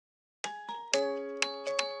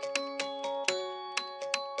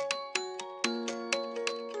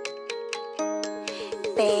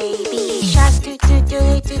Baby shark, do do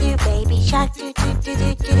do do do. Baby shark, do do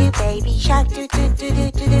do do do. Baby shark, do do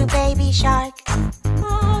do do do. Baby shark.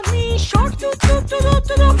 Mommy shark, do do do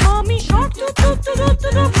do do. Mommy shark, do do do do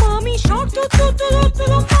do. Mommy shark, do do do do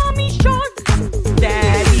do. Mommy shark.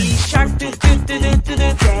 Daddy shark, do do do do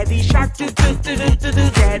do. Daddy shark, do do do do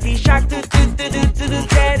do. Daddy shark, do do do do do.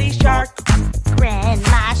 Daddy shark.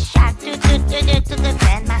 Grandma shark, do do do do do.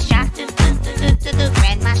 Grandma shark, do do do do do.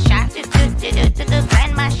 Grandma shark, do do do do do.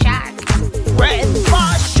 Grandma shark.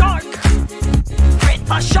 Grandpa shark.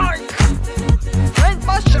 Grandpa shark.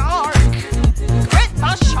 Grandpa shark.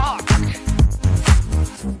 Grandpa shark.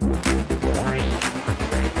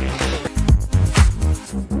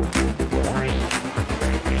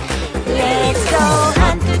 Let's go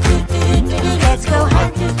hunt, do do do do do. Let's go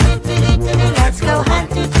hunt, do do do do do. Let's go hunt,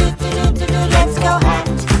 do do do do do. Let's go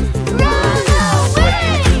hunt. Run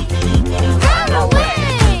away! Run away!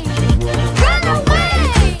 Run away!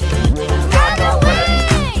 Run away!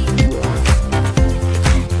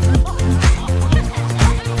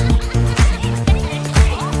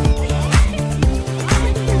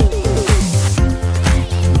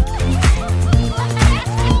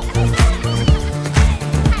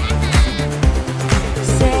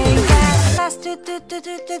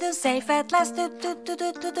 Safe at last, do do do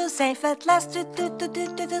do do do. Safe at last, do do do do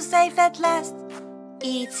do do. Safe at last.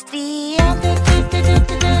 It's the end, do do do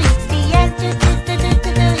do do. It's the end, do do.